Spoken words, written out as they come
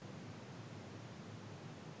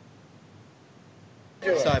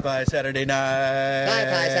Sci-Fi Saturday Night.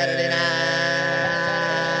 Sci-Fi Saturday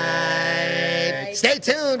Night. Stay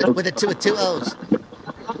tuned with the two O's.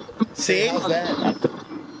 See? How's that?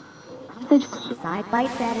 Sci-Fi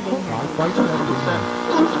Saturday Night. Sci-Fi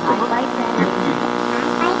Saturday Night.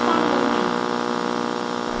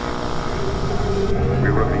 We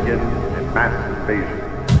will begin a mass invasion.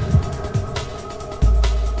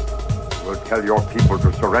 We'll tell your people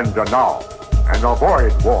to surrender now and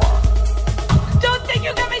avoid war. Don't think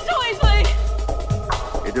you get me so easily!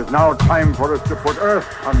 It is now time for us to put Earth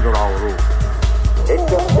under our rule. It's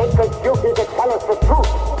your sacred duty to tell us the truth.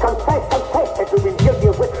 Confess that you've been guilty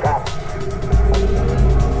of witchcraft.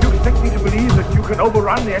 You expect me to believe that you can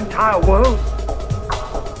overrun the entire world?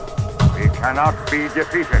 We cannot be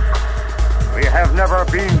defeated. We have never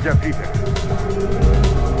been defeated.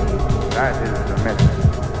 That is the message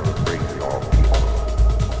to bring your people.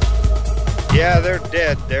 Yeah, they're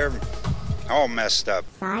dead. They're all messed up.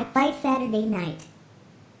 Sci-Fi Saturday Night.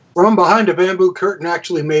 From behind a bamboo curtain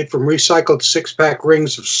actually made from recycled six-pack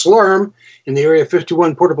rings of Slurm in the Area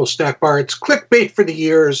 51 portable snack bar, it's clickbait for the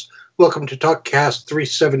ears. Welcome to TalkCast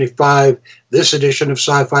 375, this edition of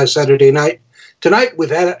Sci-Fi Saturday Night. Tonight,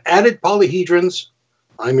 with added polyhedrons,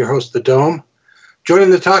 I'm your host, The Dome. Joining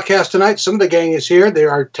the TalkCast tonight, some of the gang is here. They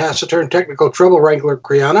are taciturn technical trouble wrangler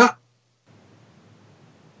Kriana.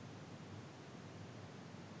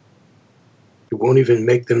 You won't even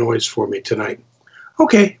make the noise for me tonight.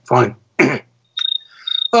 Okay, fine. There.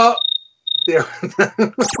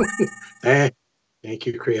 Thank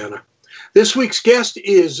you, Kriana. This week's guest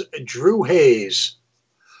is Drew Hayes.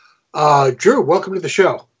 Drew, welcome to the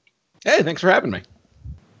show. Hey, thanks for having me.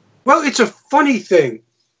 Well, it's a funny thing.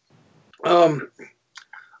 I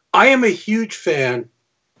am a huge fan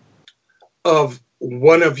of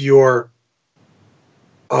one of your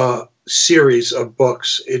series of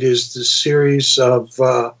books. It is the series of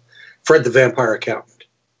Fred the Vampire Accountant.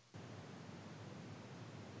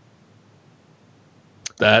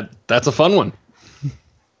 That's a fun one.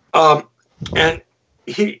 And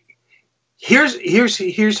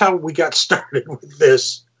here's how we got started with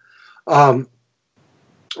this. I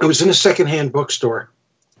was in a secondhand bookstore,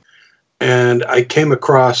 and I came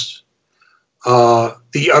across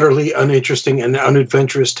the utterly uninteresting and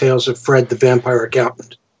unadventurous tales of Fred the Vampire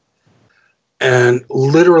Accountant, and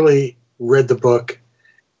literally read the book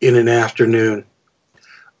in an afternoon.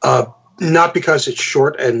 Not because it's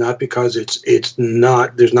short and not because there's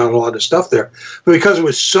not a lot of stuff there, but because it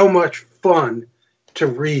was so much fun to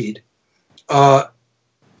read. And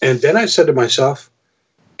then I said to myself,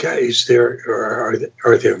 guys, are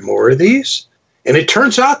there more of these? And it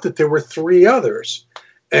turns out that there were 3 others.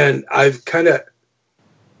 And I've kind of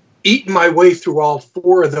eaten my way through all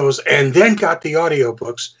 4 of those and then got the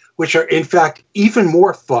audiobooks, which are in fact even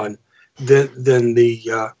more fun than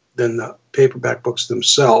the paperback books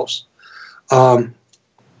themselves. For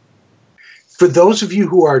those of you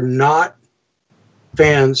who are not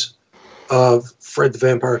fans of Fred the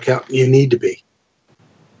Vampire Accountant, you need to be,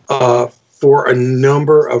 for a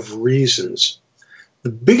number of reasons. The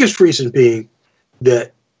biggest reason being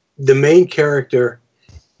that the main character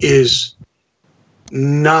is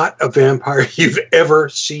not a vampire you've ever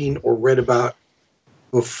seen or read about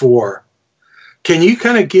before. Can you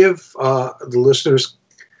kind of give the listeners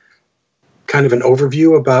kind of an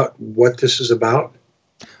overview about what this is about?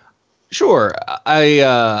 Sure.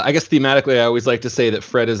 I guess thematically, I always like to say that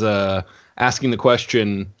Fred is asking the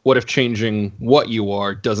question, what if changing what you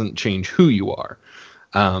are doesn't change who you are?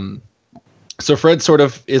 So Fred sort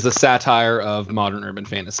of is a satire of modern urban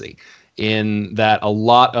fantasy, in that a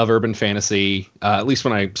lot of urban fantasy, at least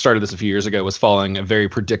when I started this a few years ago, was following a very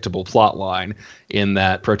predictable plot line, in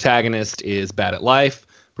that protagonist is bad at life,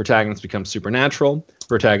 protagonist becomes supernatural,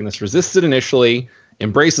 protagonist resists it initially,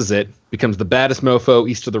 embraces it, becomes the baddest mofo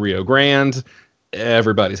east of the Rio Grande,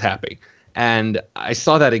 everybody's happy. And I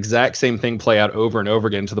saw that exact same thing play out over and over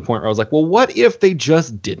again, to the point where I was like, well, what if they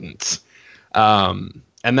just didn't?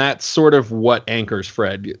 And that's sort of what anchors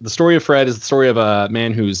Fred. The story of Fred is the story of a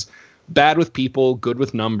man who's bad with people, good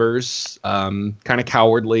with numbers, kind of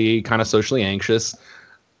cowardly, kind of socially anxious,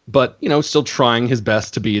 but, still trying his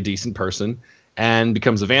best to be a decent person, and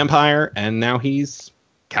becomes a vampire. And now he's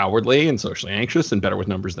cowardly and socially anxious and better with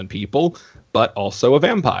numbers than people, but also a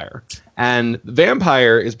vampire. And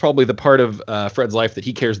vampire is probably the part of Fred's life that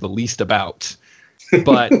he cares the least about.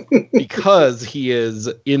 But because he is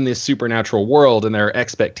in this supernatural world and there are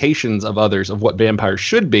expectations of others of what vampires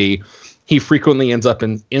should be, he frequently ends up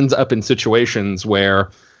in situations where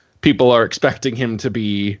people are expecting him to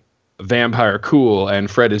be vampire cool, and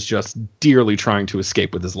Fred is just dearly trying to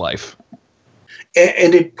escape with his life.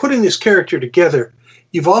 And in putting this character together,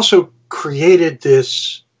 you've also created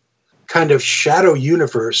this kind of shadow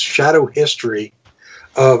universe, shadow history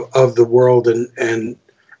of the world and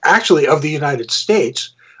actually of the United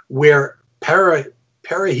States, where parahumans,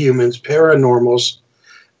 paranormals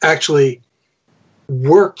actually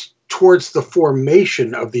worked towards the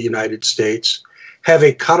formation of the United States, have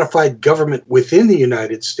a codified government within the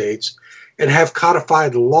United States, and have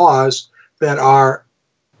codified laws that are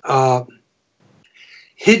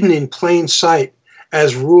hidden in plain sight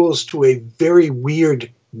as rules to a very weird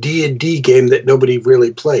D&D game that nobody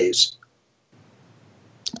really plays.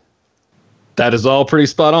 That is all pretty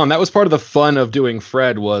spot on. That was part of the fun of doing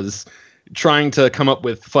Fred, was trying to come up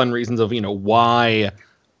with fun reasons of, why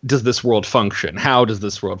does this world function? How does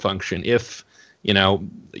this world function? If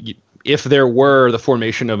there were the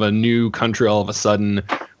formation of a new country all of a sudden,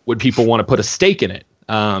 would people want to put a stake in it?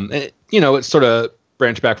 It sort of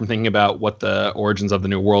branched back from thinking about what the origins of the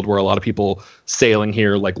New World were. A lot of people sailing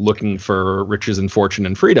here, like looking for riches and fortune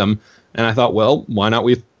and freedom. And I thought, well, why not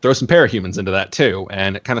we throw some parahumans into that too?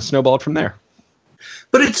 And it kind of snowballed from there.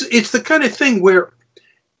 But it's the kind of thing where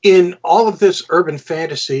in all of this urban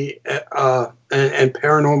fantasy and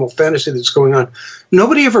paranormal fantasy that's going on,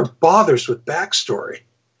 nobody ever bothers with backstory.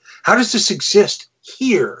 How does this exist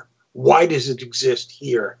here? Why does it exist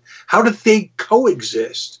here? How do they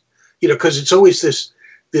coexist? Because it's always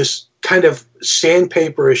this kind of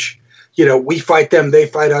sandpaperish, we fight them, they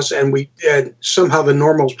fight us, and somehow the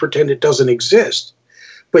normals pretend it doesn't exist.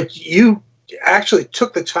 But you actually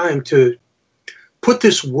took the time to put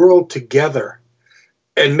this world together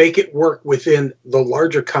and make it work within the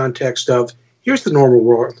larger context of, here's the normal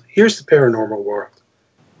world, here's the paranormal world,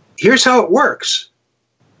 here's how it works.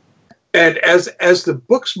 And as the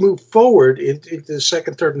books move forward into the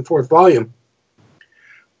second, third, and fourth volume,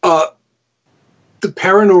 the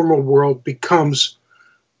paranormal world becomes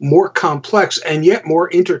more complex and yet more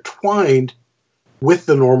intertwined with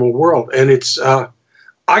the normal world. And it's, I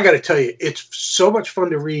got to tell you, it's so much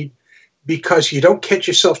fun to read because you don't catch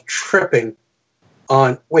yourself tripping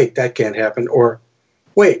on, wait, that can't happen, or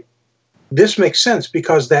wait, this makes sense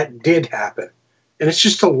because that did happen. And it's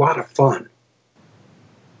just a lot of fun.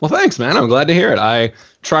 Well, thanks, man. I'm glad to hear it. I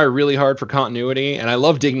try really hard for continuity, and I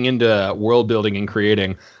love digging into world building and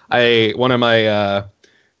creating. One of my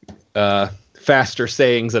faster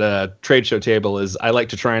sayings at a trade show table is I like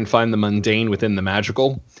to try and find the mundane within the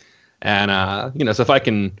magical. And, so if I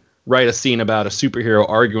can write a scene about a superhero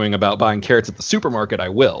arguing about buying carrots at the supermarket, I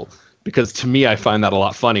will. Because to me, I find that a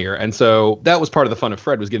lot funnier. And so that was part of the fun of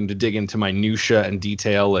Fred, was getting to dig into minutia and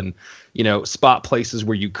detail and, spot places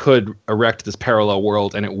where you could erect this parallel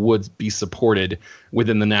world and it would be supported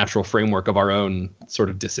within the natural framework of our own sort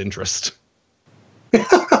of disinterest.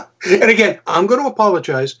 And again, I'm going to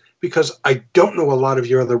apologize because I don't know a lot of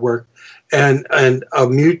your other work. And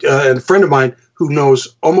a friend of mine who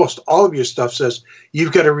knows almost all of your stuff says,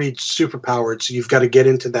 you've got to read Superpowered, so you've got to get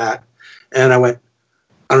into that. And I went,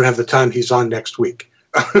 I don't have the time. He's on next week.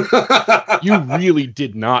 You really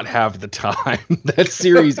did not have the time. That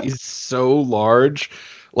series is so large.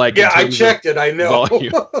 I checked it. I know.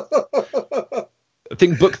 I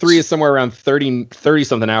think book 3 is somewhere around 30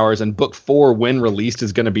 something hours, and book 4, when released,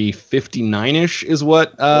 is going to be 59-ish, is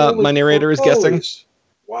what my narrator is guessing.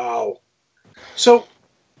 Wow. So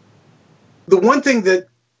the one thing that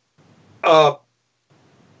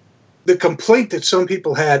the complaint that some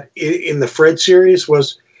people had in the Fred series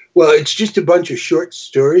was, well, it's just a bunch of short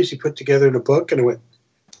stories you put together in a book. And I went,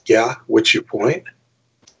 yeah, what's your point?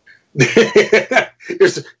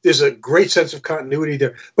 There's a great sense of continuity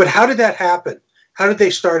there. But how did that happen? How did they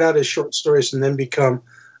start out as short stories and then become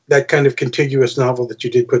that kind of contiguous novel that you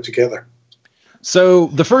did put together? So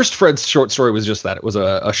the first Fred's short story was just that. It was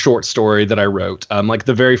a short story that I wrote, like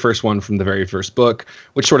the very first one from the very first book,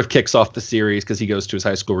 which sort of kicks off the series because he goes to his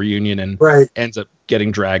high school reunion and ends up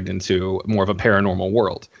getting dragged into more of a paranormal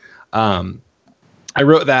world. I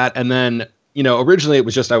wrote that, and then, originally it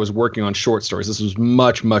was just I was working on short stories. This was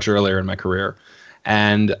much, much earlier in my career.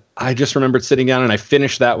 And I just remembered sitting down and I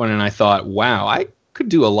finished that one and I thought, wow, I could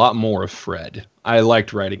do a lot more of Fred. I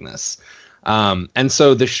liked writing this. And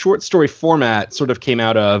so the short story format sort of came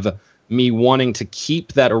out of me wanting to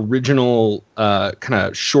keep that original kind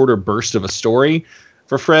of shorter burst of a story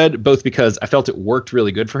for Fred, both because I felt it worked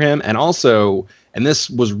really good for him, and also, and this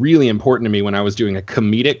was really important to me when I was doing a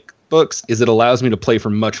comedic books, is it allows me to play for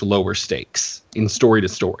much lower stakes in story to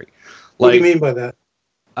story. What do you mean by that?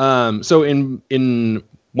 So in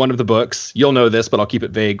one of the books, you'll know this, but I'll keep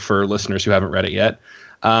it vague for listeners who haven't read it yet.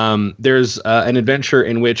 There's an adventure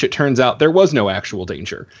in which it turns out there was no actual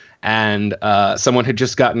danger, and someone had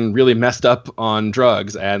just gotten really messed up on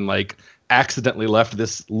drugs and accidentally left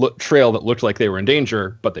this trail that looked like they were in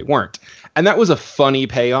danger, but they weren't. And that was a funny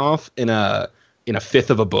payoff in a fifth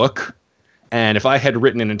of a book. And if I had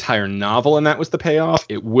written an entire novel and that was the payoff,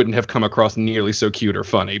 it wouldn't have come across nearly so cute or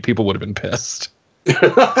funny. People would have been pissed.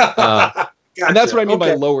 Gotcha. And that's what I mean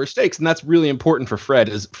by lower stakes. And that's really important for Fred,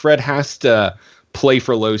 is Fred has to play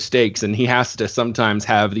for low stakes, and he has to sometimes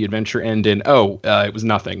have the adventure end in, it was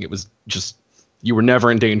nothing. It was just, you were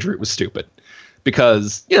never in danger. It was stupid.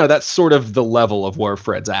 Because, that's sort of the level of where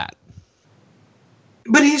Fred's at.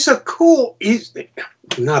 But he's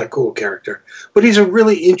not a cool character, but he's a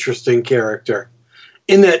really interesting character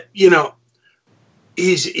in that,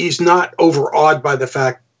 he's not overawed by the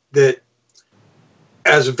fact that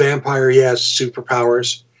as a vampire, he has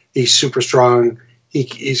superpowers. He's super strong.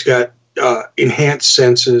 He's got enhanced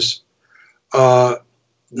senses. None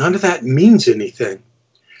of that means anything.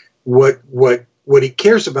 What he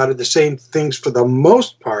cares about are the same things for the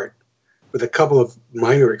most part, with a couple of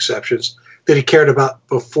minor exceptions, that he cared about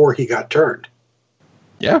before he got turned.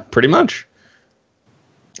 Yeah, pretty much.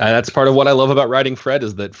 That's part of what I love about writing Fred,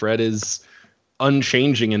 is that Fred is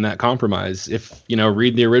unchanging in that compromise. If,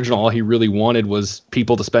 read the original, all he really wanted was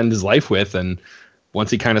people to spend his life with. And once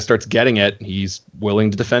he kind of starts getting it, he's willing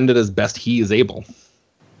to defend it as best he is able.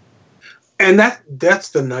 And that's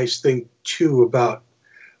the nice thing, too, about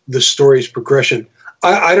the story's progression.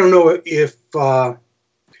 I don't know if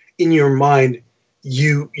in your mind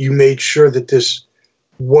you made sure that this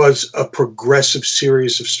was a progressive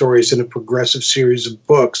series of stories and a progressive series of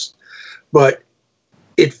books, but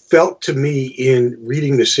it felt to me in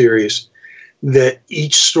reading the series that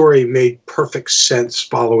each story made perfect sense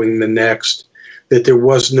following the next, that there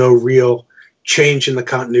was no real change in the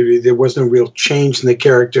continuity, there was no real change in the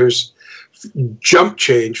characters, jump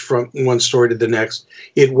change from one story to the next.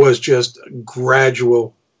 It was just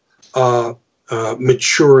gradual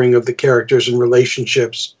maturing of the characters and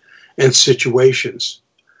relationships and situations,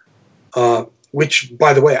 which,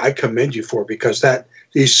 by the way, I commend you for, because that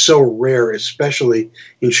is so rare, especially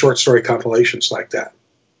in short story compilations like that.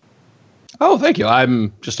 Oh, thank you.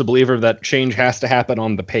 I'm just a believer that change has to happen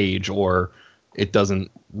on the page, or it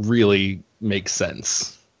doesn't really make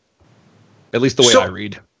sense. At least the way I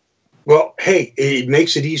read. Well, hey, it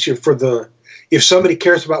makes it easier if somebody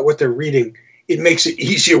cares about what they're reading, it makes it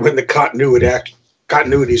easier when the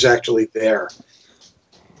continuity is actually there,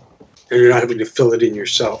 and you're not having to fill it in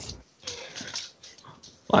yourself.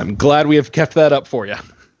 I'm glad we have kept that up for you.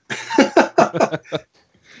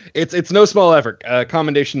 It's no small effort.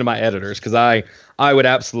 Commendation to my editors, because I would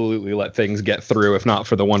absolutely let things get through if not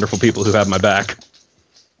for the wonderful people who have my back.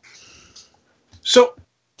 So,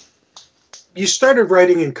 you started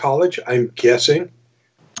writing in college, I'm guessing,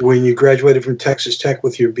 when you graduated from Texas Tech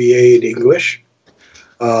with your BA in English,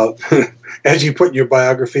 as you put in your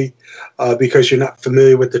biography, because you're not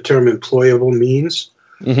familiar with the term employable means.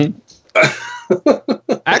 Mm-hmm.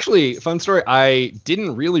 Actually, fun story, I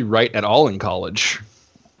didn't really write at all in college.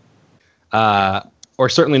 Or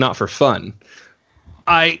certainly not for fun.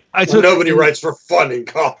 Nobody writes for fun in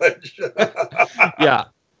college. Yeah.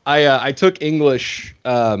 I took English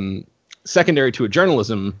secondary to a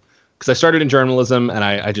journalism, because I started in journalism and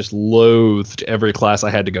I just loathed every class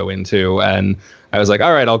I had to go into. And I was like,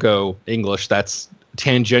 all right, I'll go English. That's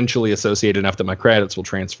tangentially associated enough that my credits will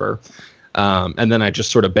transfer. And then I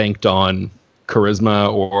just sort of banked on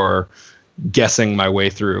charisma or guessing my way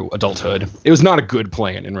through adulthood. It was not a good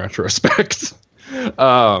plan in retrospect.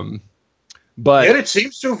 But yet it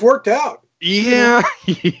seems to have worked out. Yeah.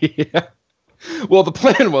 Yeah. Well, the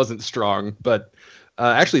plan wasn't strong, but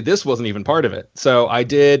actually this wasn't even part of it. So I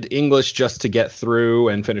did English just to get through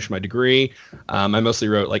and finish my degree. I mostly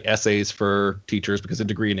wrote like essays for teachers, because a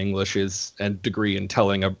degree in English is a degree in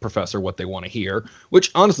telling a professor what they want to hear, which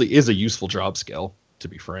honestly is a useful job skill, to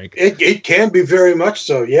be frank. It can be very much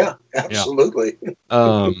so. Yeah, absolutely.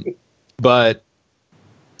 Yeah. But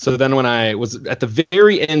so then when I was at the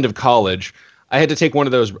very end of college, I had to take one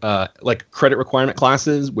of those like credit requirement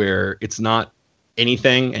classes where it's not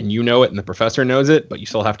anything and you know it and the professor knows it, but you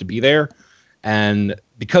still have to be there. And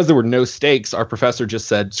because there were no stakes, our professor just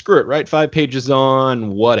said, screw it, write 5 pages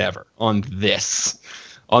on whatever, on this,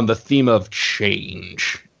 on the theme of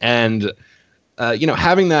change. And,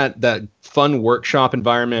 having that fun workshop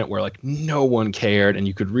environment where like no one cared and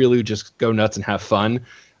you could really just go nuts and have fun,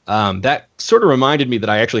 that sort of reminded me that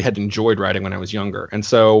I actually had enjoyed writing when I was younger. And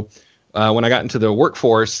so when I got into the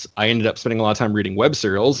workforce, I ended up spending a lot of time reading web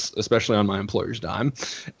serials, especially on my employer's dime.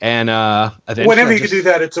 And whenever you can do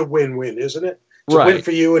that, it's a win-win, isn't it? It's right. A win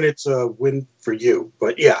for you, and it's a win for you.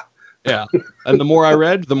 But yeah. Yeah. And the more I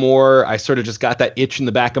read, the more I sort of just got that itch in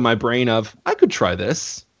the back of my brain of, I could try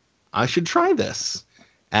this. I should try this.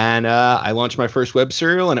 And I launched my first web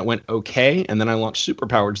serial, and it went okay. And then I launched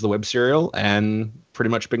Superpowered, the web serial, and pretty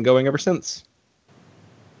much been going ever since.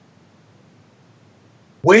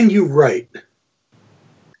 When you write,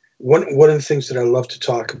 one of the things that I love to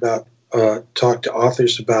talk to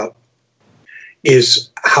authors about, is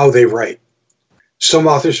how they write. Some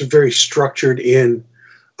authors are very structured in,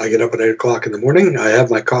 I get up at 8 o'clock in the morning, I have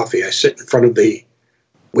my coffee, I sit in front of the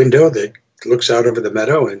window that looks out over the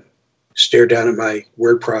meadow and stare down at my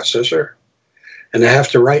word processor, and I have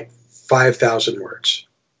to write 5,000 words.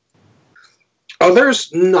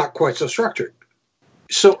 Others, not quite so structured.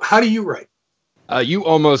 So how do you write? You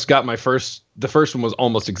almost got the first one was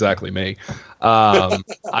almost exactly me.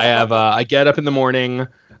 I get up in the morning,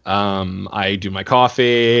 I do my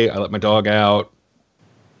coffee, I let my dog out,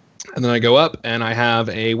 and then I go up and I have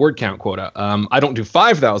a word count quota. I don't do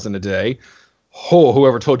 5,000 a day. Oh,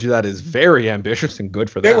 whoever told you that is very ambitious and good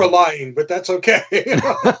for them. They were lying, but that's okay.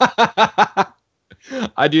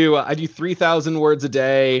 I do 3,000 words a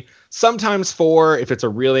day, sometimes 4 if it's a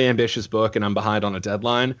really ambitious book and I'm behind on a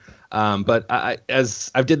deadline. But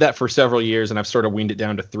I've did that for several years, and I've sort of weaned it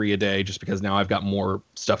down to 3 a day just because now I've got more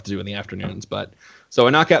stuff to do in the afternoons. But so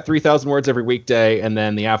I knock out 3,000 words every weekday, and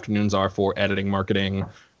then the afternoons are for editing, marketing,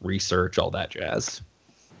 research, all that jazz.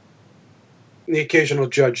 The occasional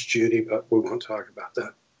Judge Judy, but we won't talk about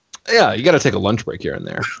that. Yeah, you got to take a lunch break here and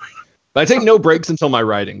there. But I take no breaks until my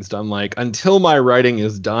writing's done. Like, until my writing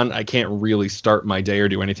is done, I can't really start my day or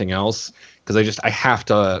do anything else, because I have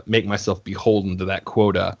to make myself beholden to that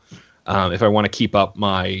quota if I want to keep up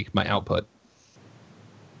my output.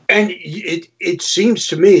 And it seems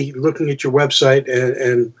to me, looking at your website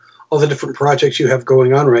and all the different projects you have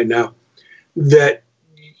going on right now, that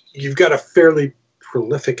you've got a fairly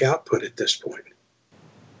prolific output at this point.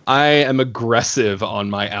 I am aggressive on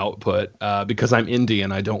my output because I'm indie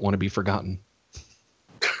and I don't want to be forgotten.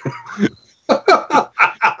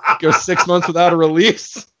 Go 6 months without a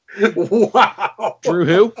release. Wow. Drew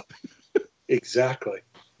who? Exactly.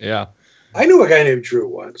 Yeah. I knew a guy named Drew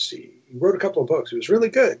once. He wrote a couple of books. It was really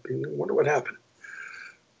good. I wonder what happened.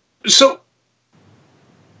 So,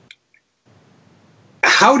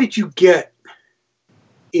 how did you get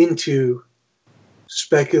into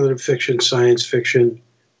speculative fiction, science fiction,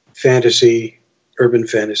 fantasy, urban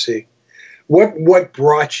fantasy? What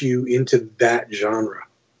brought you into that genre,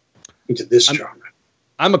 into this genre?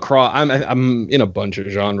 I'm in a bunch of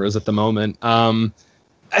genres at the moment.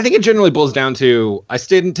 I think it generally boils down to I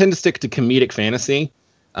tend to stick to comedic fantasy.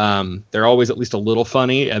 They're always at least a little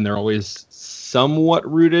funny, and they're always somewhat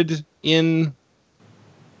rooted in,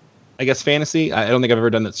 I guess, fantasy. I don't think I've ever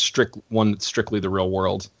done that's strictly the real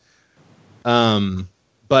world.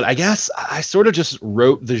 But I guess I sort of just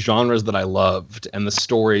wrote the genres that I loved and the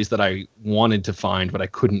stories that I wanted to find, but I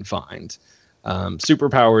couldn't find.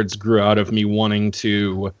 Superpowered grew out of me wanting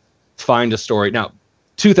to find a story. Now,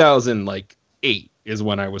 2008 is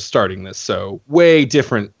when I was starting this, so way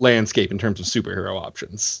different landscape in terms of superhero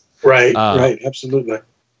options. Right, right, absolutely.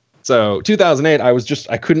 So 2008,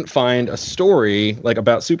 I couldn't find a story like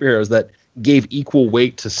about superheroes that gave equal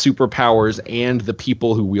weight to superpowers and the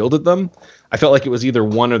people who wielded them. I felt like it was either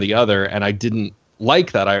one or the other, and I didn't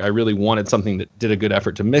like that. I really wanted something that did a good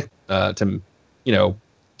effort to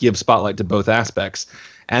give spotlight to both aspects.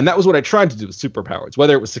 And that was what I tried to do with Superpowers.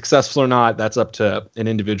 Whether it was successful or not, that's up to an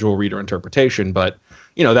individual reader interpretation, but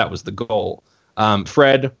that was the goal.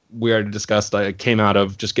 Fred, we already discussed, I came out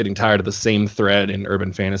of just getting tired of the same thread in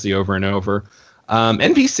urban fantasy over and over.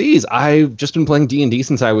 NPCs, I've just been playing D&D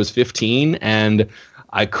since I was 15, and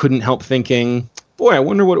I couldn't help thinking, boy, I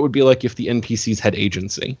wonder what it would be like if the NPCs had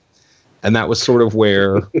agency. And that was sort of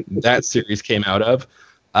where that series came out of.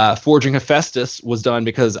 Forging Hephaestus was done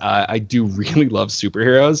because I do really love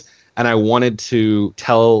superheroes, and I wanted to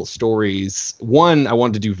tell stories. One, I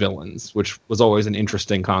wanted to do villains, which was always an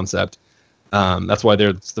interesting concept. That's why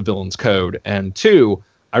there's the Villains Code. And two,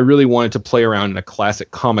 I really wanted to play around in a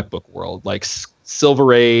classic comic book world, like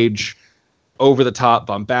Silver Age, over-the-top,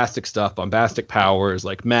 bombastic stuff, bombastic powers,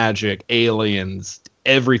 like magic, aliens,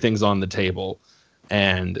 everything's on the table.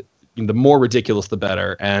 And the more ridiculous, the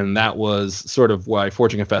better. And that was sort of why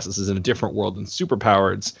Forging Hephaestus is in a different world than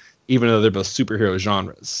Superpowers, even though they're both superhero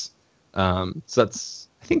genres. So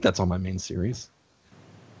I think that's on my main series.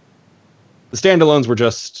 The standalones were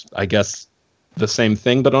just, I guess, the same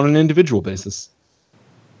thing, but on an individual basis.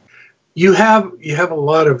 You have a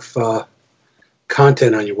lot of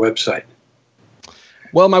content on your website.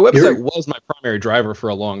 Well, my website was my primary driver for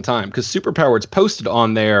a long time, because Superpowered's posted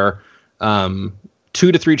on there 2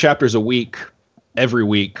 to 3 chapters a week, every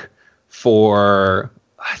week, for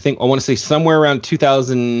I think I want to say somewhere around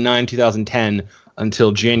 2009, 2010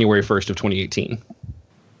 until January 1st of 2018.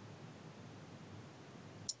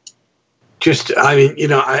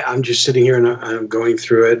 I'm just sitting here and I'm going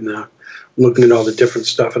through it and I'm looking at all the different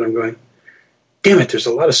stuff and I'm going, damn it, there's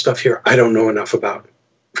a lot of stuff here I don't know enough about.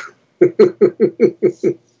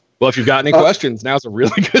 Well, if you've got any questions, now's a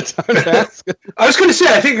really good time to ask. I was going to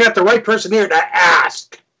say, I think I got the right person here to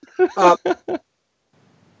ask.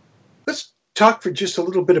 Let's talk for just a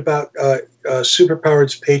little bit about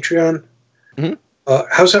Superpowered's Patreon. Mm-hmm.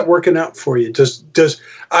 How's that working out for you?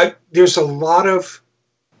 There's a lot of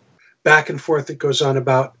back and forth that goes on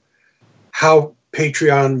about how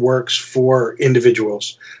Patreon works for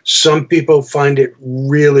individuals. Some people find it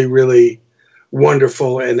really, really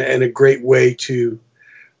wonderful and a great way to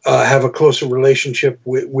have a closer relationship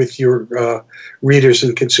with your readers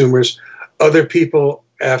and consumers. Other people,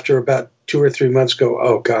 after about 2 or 3 months, go,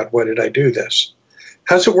 "Oh God, why did I do this?"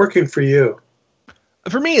 How's it working for you?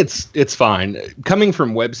 For me, it's fine. Coming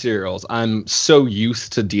from web serials, I'm so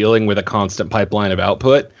used to dealing with a constant pipeline of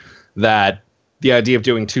output that the idea of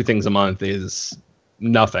doing 2 things a month is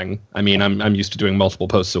nothing. I mean, I'm used to doing multiple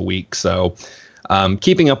posts a week, so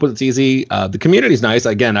keeping up with it's easy. The community's nice.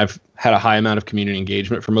 Again, I've had a high amount of community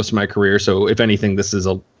engagement for most of my career, so if anything, this is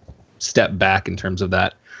a step back in terms of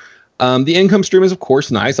that. The income stream is, of course,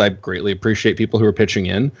 nice. I greatly appreciate people who are pitching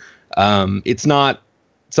in. It's not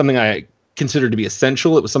something I consider to be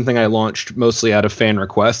essential. It was something I launched mostly out of fan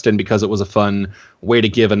request and because it was a fun way to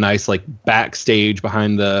give a nice backstage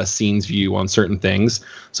behind the scenes view on certain things.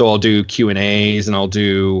 So I'll do Q&As and I'll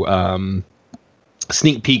do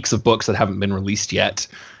sneak peeks of books that haven't been released yet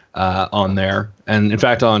on there. And in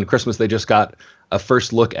fact, on Christmas, they just got a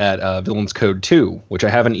first look at Villains Code 2, which I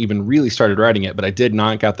haven't even really started writing yet, but I did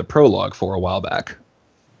knock out the prologue for a while back.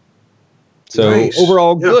 So nice.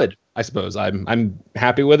 Overall, good. I suppose I'm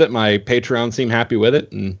happy with it. My Patreon seem happy with it,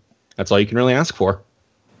 and that's all you can really ask for.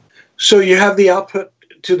 So you have the output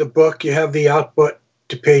to the book, you have the output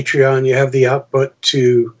to Patreon, you have the output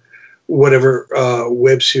to whatever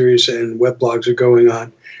web series and web blogs are going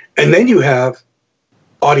on, and then you have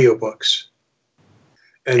audiobooks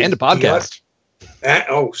and a podcast.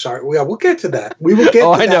 Sorry. We'll get to that. We will get to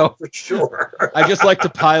that. I know. For sure. I just like to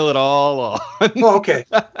pile it all on. Okay.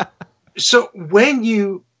 So when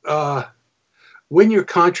you're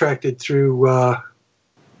contracted through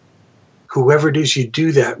whoever it is you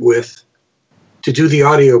do that with to do the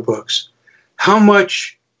audiobooks, how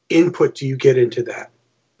much input do you get into that?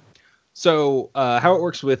 So how it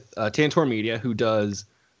works with Tantor Media, who does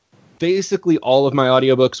basically all of my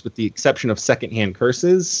audiobooks with the exception of Secondhand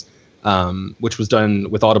Curses, which was done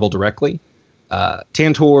with Audible directly.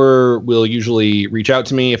 Tantor will usually reach out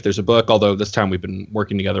to me if there's a book, although this time we've been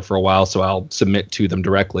working together for a while, so I'll submit to them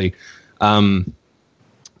directly. And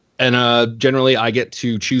generally I get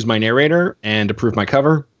to choose my narrator and approve my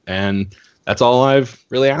cover, and that's all I've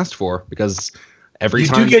really asked for, because every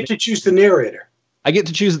time... You do get to choose the narrator. I get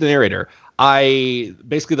to choose the narrator.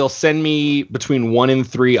 They'll send me between 1 and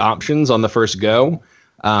 3 options on the first go.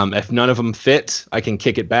 If none of them fit, I can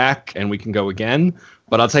kick it back and we can go again.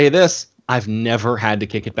 But I'll tell you this, I've never had to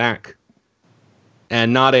kick it back.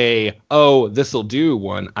 And not this'll do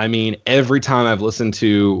one. I mean, every time I've listened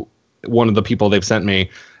to one of the people they've sent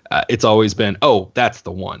me, it's always been, that's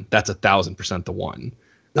the one. That's 1,000% the one.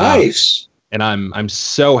 Nice. And I'm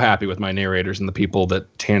so happy with my narrators and the people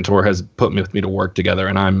that Tantor has put with me to work together.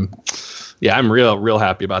 And I'm real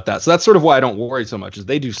happy about that. So that's sort of why I don't worry so much, is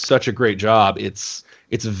they do such a great job. It's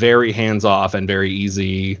very hands-off and very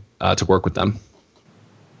easy to work with them.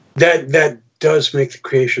 That does make the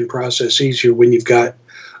creation process easier when you've got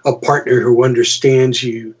a partner who understands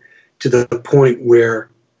you to the point where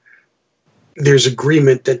there's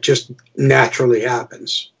agreement that just naturally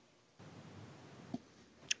happens.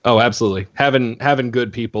 Oh, absolutely. Having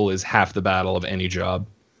good people is half the battle of any job.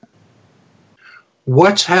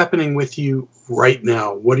 What's happening with you right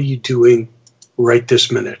now? What are you doing right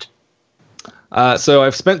this minute? So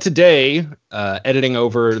I've spent today editing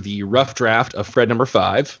over the rough draft of Fred number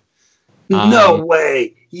 5. No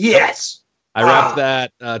way. Yes. I wrapped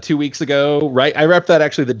that 2 weeks ago. Right. I wrapped that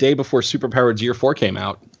actually the day before Superpowered's Year 4 came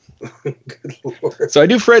out. Good Lord. So I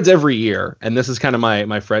do Freds every year, and this is kind of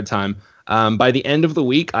my Fred time. By the end of the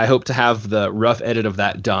week, I hope to have the rough edit of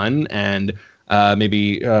that done and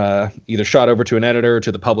maybe either shot over to an editor or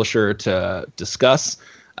to the publisher to discuss.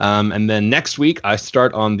 And then next week, I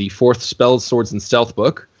start on the 4th Spells, Swords, and Stealth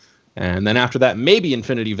book. And then after that, maybe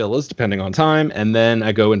Infinity Villas, depending on time. And then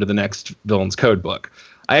I go into the next Villains Code book.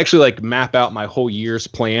 I actually map out my whole year's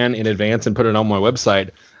plan in advance and put it on my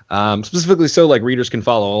website, specifically so readers can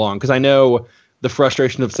follow along. Because I know the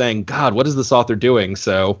frustration of saying, God, what is this author doing?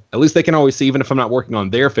 So at least they can always see, even if I'm not working on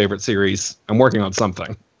their favorite series, I'm working on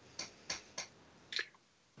something.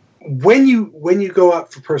 When you go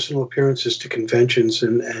out for personal appearances to conventions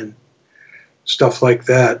and stuff like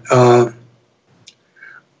that,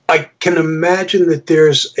 I can imagine that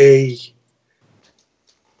there's a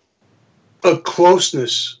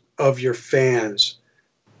closeness of your fans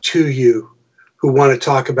to you who want to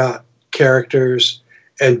talk about characters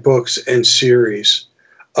and books and series.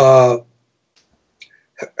 How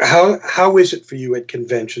is it for you at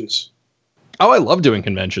conventions? Oh, I love doing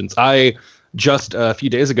conventions. I just a few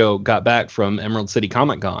days ago got back from Emerald City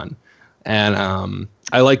Comic Con, and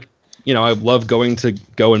I love going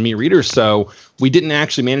and meet readers. So we didn't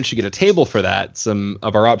actually manage to get a table for that. Some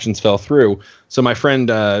of our options fell through. So my friend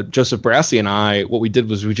Joseph Brassi and I, what we did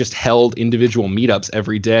was we just held individual meetups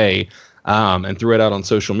every day and threw it out on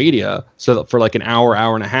social media, so that for like an hour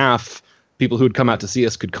and a half, people who would come out to see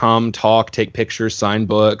us could come, talk, take pictures, sign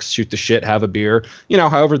books, shoot the shit, have a beer,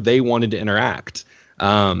 however they wanted to interact.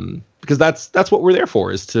 Because that's what we're there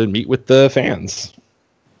for, is to meet with the fans.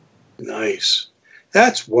 Nice.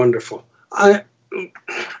 That's wonderful.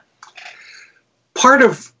 Part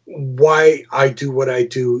of why I do what I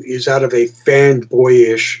do is out of a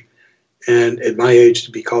fanboyish, and at my age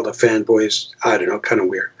to be called a fanboy is, I don't know, kind of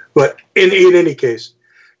weird. But in any case,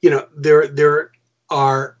 there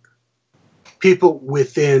are people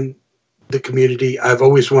within the community I've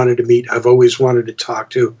always wanted to meet, I've always wanted to talk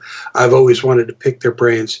to, I've always wanted to pick their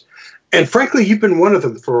brains. And frankly, you've been one of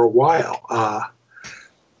them for a while,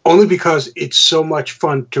 only because it's so much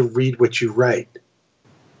fun to read what you write.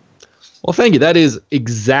 Well, thank you. That is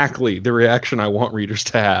exactly the reaction I want readers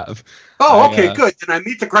to have. Oh, okay, good. Then I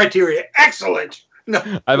meet the criteria. Excellent. No.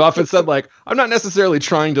 I've often said, I'm not necessarily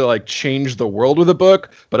trying to change the world with a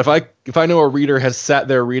book, but if I know a reader has sat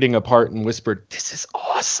there reading a part and whispered, "This is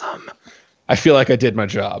awesome," I feel like I did my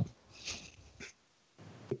job.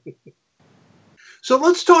 So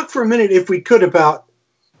let's talk for a minute, if we could, about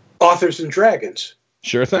Authors and Dragons.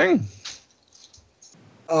 Sure thing.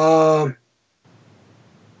 By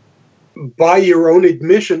your own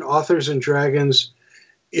admission, Authors and Dragons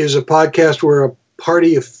is a podcast where a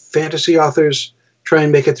party of fantasy authors try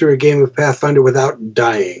and make it through a game of Pathfinder without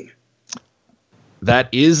dying. That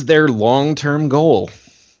is their long-term goal.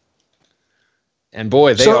 And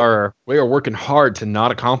boy, they are working hard to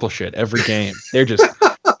not accomplish it every game. They're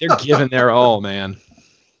giving their all, man.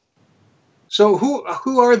 So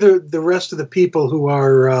who are the rest of the people who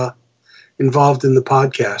are involved in the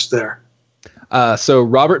podcast there? So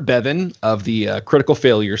Robert Bevan of the Critical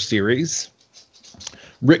Failure series,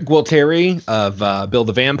 Rick Gualtieri of Bill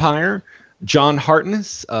the Vampire, John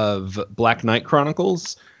Hartness of Black Knight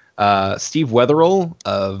Chronicles, Steve Wetherill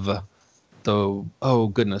of the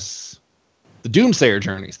Doomsayer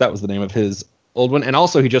Journeys. That was the name of his old one. And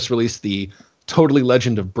also he just released the Totally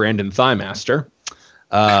Legend of Brandon Thighmaster.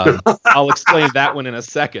 I'll explain that one in a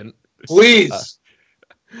second. Please.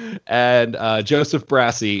 And Joseph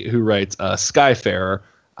Brassi, who writes Skyfarer.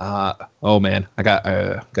 Oh man, I got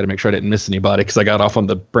to make sure I didn't miss anybody because I got off on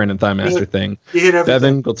the Brandon Thighmaster thing.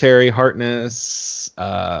 Bevan, Gualtieri, Hartness,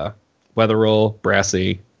 Wetherill,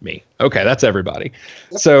 Brassi, me. Okay, that's everybody.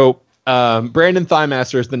 So Brandon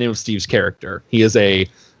Thighmaster is the name of Steve's character. He is a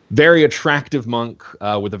very attractive monk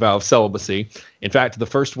with a vow of celibacy. In fact, the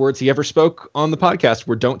first words he ever spoke on the podcast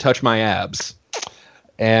were "Don't touch my abs,"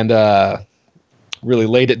 and really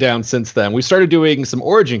laid it down since then. We started doing some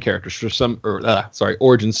origin characters for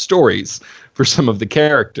origin stories for some of the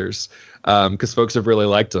characters because folks have really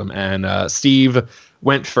liked them. And Steve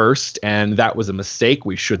went first, and that was a mistake.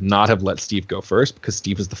 We should not have let Steve go first because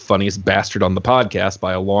Steve is the funniest bastard on the podcast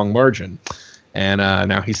by a long margin. And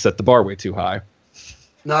now he's set the bar way too high.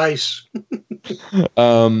 Nice.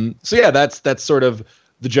 So yeah, that's sort of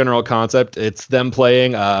the general concept. It's them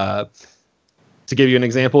playing. To give you an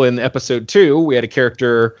example, in episode 2, we had a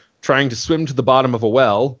character trying to swim to the bottom of a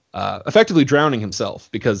well, effectively drowning himself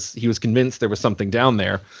because he was convinced there was something down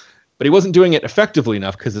there, but he wasn't doing it effectively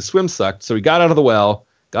enough because his swim sucked. So he got out of the well,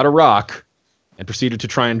 got a rock, and proceeded to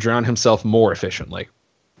try and drown himself more efficiently.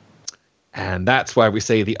 And that's why we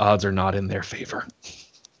say the odds are not in their favor.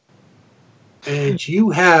 And you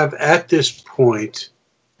have, at this point,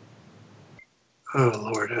 oh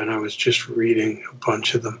Lord, and I was just reading a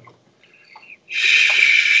bunch of them,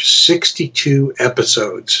 62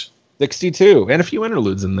 episodes. 62, and a few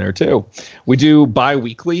interludes in there too. We do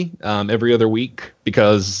bi-weekly, every other week,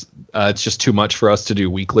 because it's just too much for us to do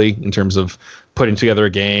weekly in terms of putting together a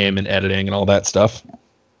game and editing and all that stuff.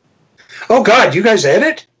 Oh God, you guys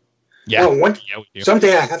edit? Yeah. Oh, We do.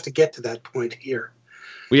 Someday I have to get to that point here.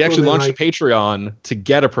 We actually Well, launched a Patreon to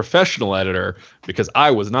get a professional editor because I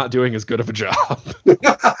was not doing as good of a job.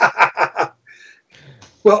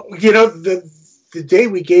 Well, the day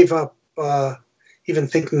we gave up even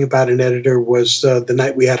thinking about an editor was the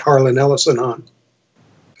night we had Harlan Ellison on.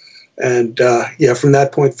 And from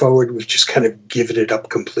that point forward, we've just kind of given it up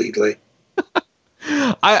completely.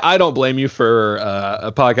 I don't blame you for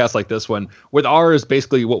a podcast like this one. With ours,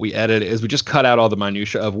 basically what we edit is we just cut out all the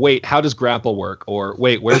minutia of, wait, how does grapple work? Or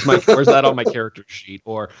wait, where's that on my character sheet?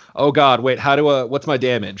 Or, oh God, wait, what's my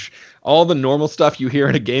damage? All the normal stuff you hear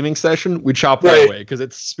in a gaming session, we chop that away because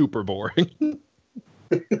it's super boring.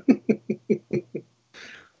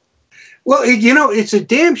 Well, it's a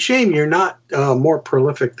damn shame you're not more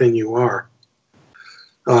prolific than you are.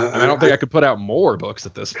 I don't think I could put out more books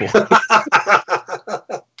at this point.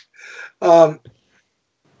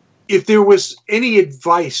 If there was any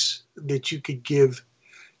advice that you could give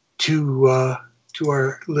to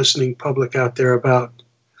our listening public out there about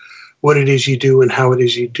what it is you do and how it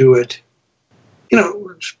is you do it,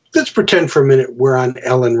 let's pretend for a minute we're on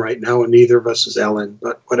Ellen right now, and neither of us is Ellen,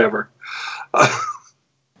 but whatever.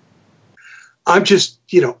 I'm just,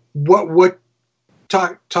 what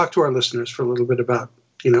talk to our listeners for a little bit about,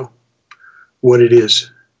 what it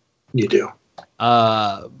is you do.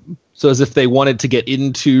 So as if they wanted to get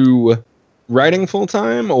into writing full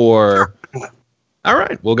time, or all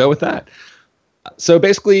right, we'll go with that. So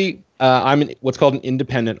basically, I'm what's called an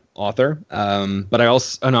independent author, but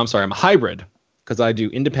I'm a hybrid because I do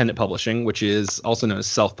independent publishing, which is also known as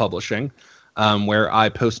self-publishing, where I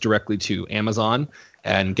post directly to Amazon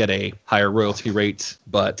and get a higher royalty rate,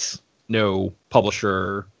 but no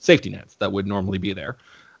publisher safety nets that would normally be there.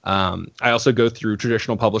 I also go through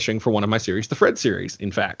traditional publishing for one of my series, the Fred series,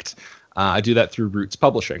 in fact. I do that through Roots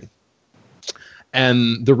Publishing.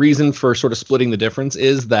 And the reason for sort of splitting the difference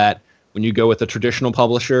is that when you go with a traditional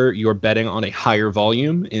publisher, you're betting on a higher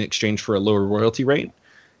volume in exchange for a lower royalty rate.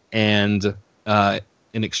 And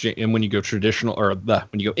when you go traditional,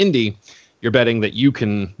 when you go indie, you're betting that you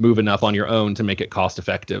can move enough on your own to make it cost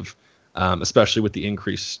effective, especially with the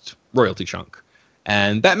increased royalty chunk.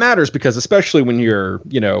 And that matters because especially when you're,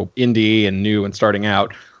 indie and new and starting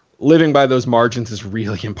out, living by those margins is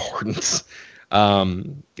really important.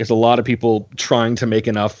 There's a lot of people trying to make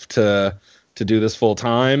enough to do this full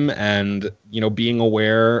time, and, being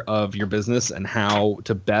aware of your business and how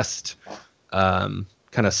to best kind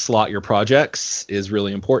of slot your projects is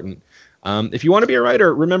really important. If you want to be a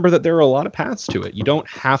writer, remember that there are a lot of paths to it. You don't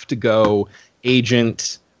have to go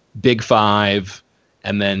agent, Big Five,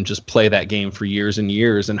 and then just play that game for years and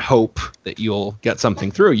years and hope that you'll get something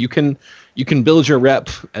through. You can build your rep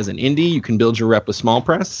as an indie, you can build your rep with small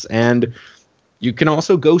press, and you can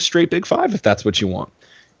also go straight Big Five if that's what you want.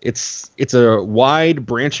 It's a wide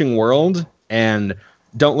branching world, and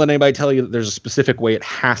don't let anybody tell you that there's a specific way it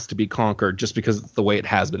has to be conquered just because it's the way it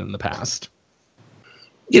has been in the past.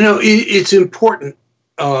 It's important,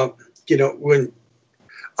 when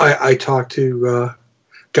I talk to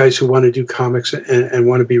guys who want to do comics and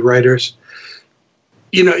want to be writers,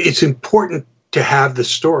 it's important to have the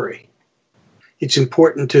story. It's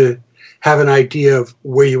important to have an idea of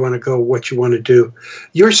where you want to go, what you want to do.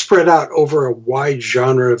 You're spread out over a wide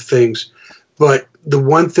genre of things, but the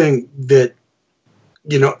one thing that,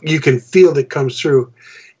 you can feel that comes through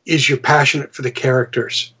is you're passionate for the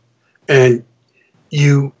characters, and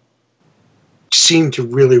you seem to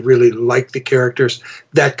really, really like the characters.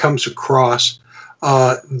 That comes across.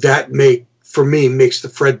 For me, makes the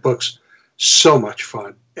Fred books so much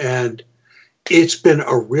fun. And it's been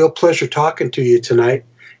a real pleasure talking to you tonight,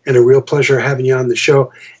 and a real pleasure having you on the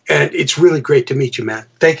show. And it's really great to meet you, man.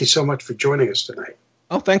 Thank you so much for joining us tonight.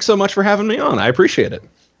 Oh, thanks so much for having me on. I appreciate it.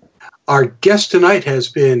 Our guest tonight has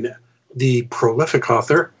been the prolific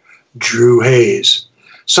author, Drew Hayes.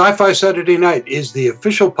 Sci-Fi Saturday Night is the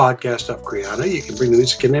official podcast of Kriana. You can bring the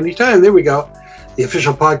music in any time. There we go. The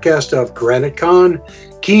official podcast of Granite Con,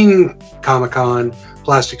 Keen Comic Con,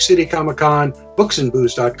 Plastic City Comic Con,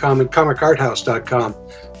 booksandbooze.com, and comicarthouse.com.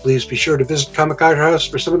 Please be sure to visit Comic Art House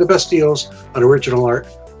for some of the best deals on original art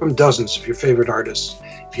from dozens of your favorite artists.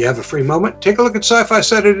 If you have a free moment, take a look at Sci-Fi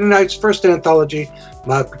Saturday Night's first anthology,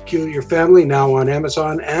 My Peculiar Family, now on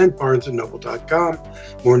Amazon and BarnesandNoble.com.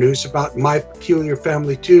 More news about My Peculiar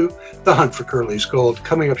Family 2, The Hunt for Curly's Gold,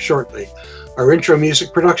 coming up shortly. Our intro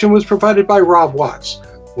music production was provided by Rob Watts.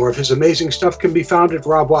 More of his amazing stuff can be found at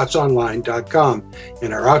robwattsonline.com.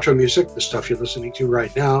 And our outro music, the stuff you're listening to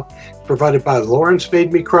right now, provided by Lawrence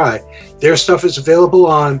Made Me Cry. Their stuff is available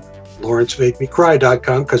on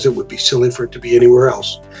lawrencemademecry.com because it would be silly for it to be anywhere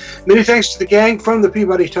else. Many thanks to the gang from the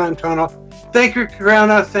Peabody Time Tunnel Thank you,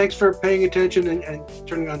 Krana. Thanks for paying attention and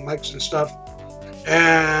turning on mics and stuff.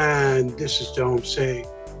 And this is Dome saying,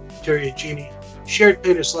 Terry Genie, shared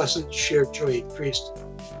pain is lessened, shared joy increased.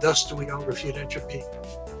 Thus do we all refute entropy.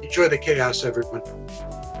 Enjoy the chaos, everyone.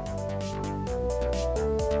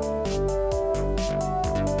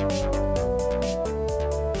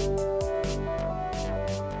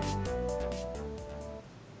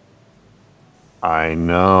 I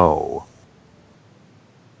know.